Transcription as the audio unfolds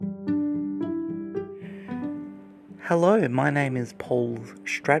Hello, my name is Paul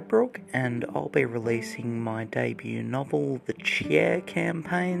Stradbrook, and I'll be releasing my debut novel, The CHYEAH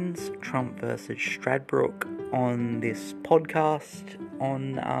Campaigns, Trump vs. Stradbrook, on this podcast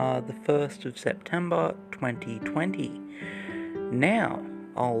on the 1st of September 2020. Now,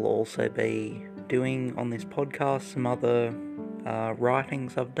 I'll also be doing on this podcast some other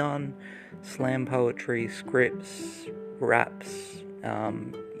writings I've done, slam poetry, scripts, raps,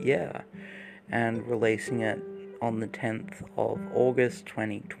 and releasing it on the 10th of August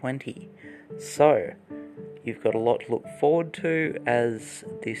 2020. So, you've got a lot to look forward to, as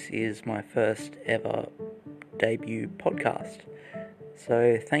this is my first ever debut podcast.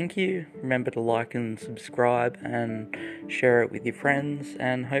 So thank you. Remember to like and subscribe and share it with your friends,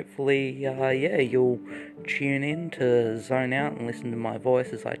 and hopefully you'll tune in to zone out and listen to my voice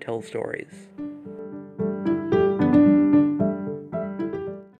as I tell stories.